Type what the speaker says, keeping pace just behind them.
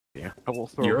Yeah, I will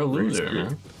throw You're a praise loser, to you.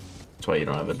 man. That's why you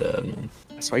don't have a dad, man.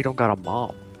 That's why you don't got a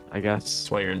mom, I guess.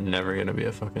 That's why you're never gonna be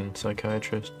a fucking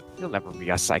psychiatrist. You'll never be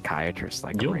a psychiatrist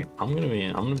like You'll, Rain. I'm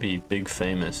gonna be big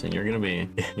famous, and you're gonna be,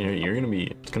 you're gonna be,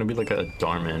 it's gonna be like a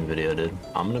Darman video, dude.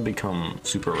 I'm gonna become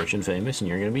super rich and famous, and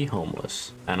you're gonna be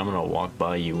homeless. And I'm gonna walk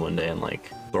by you one day and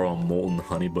like throw a molten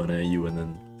honey bun at you, and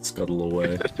then scuttle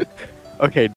away. Okay,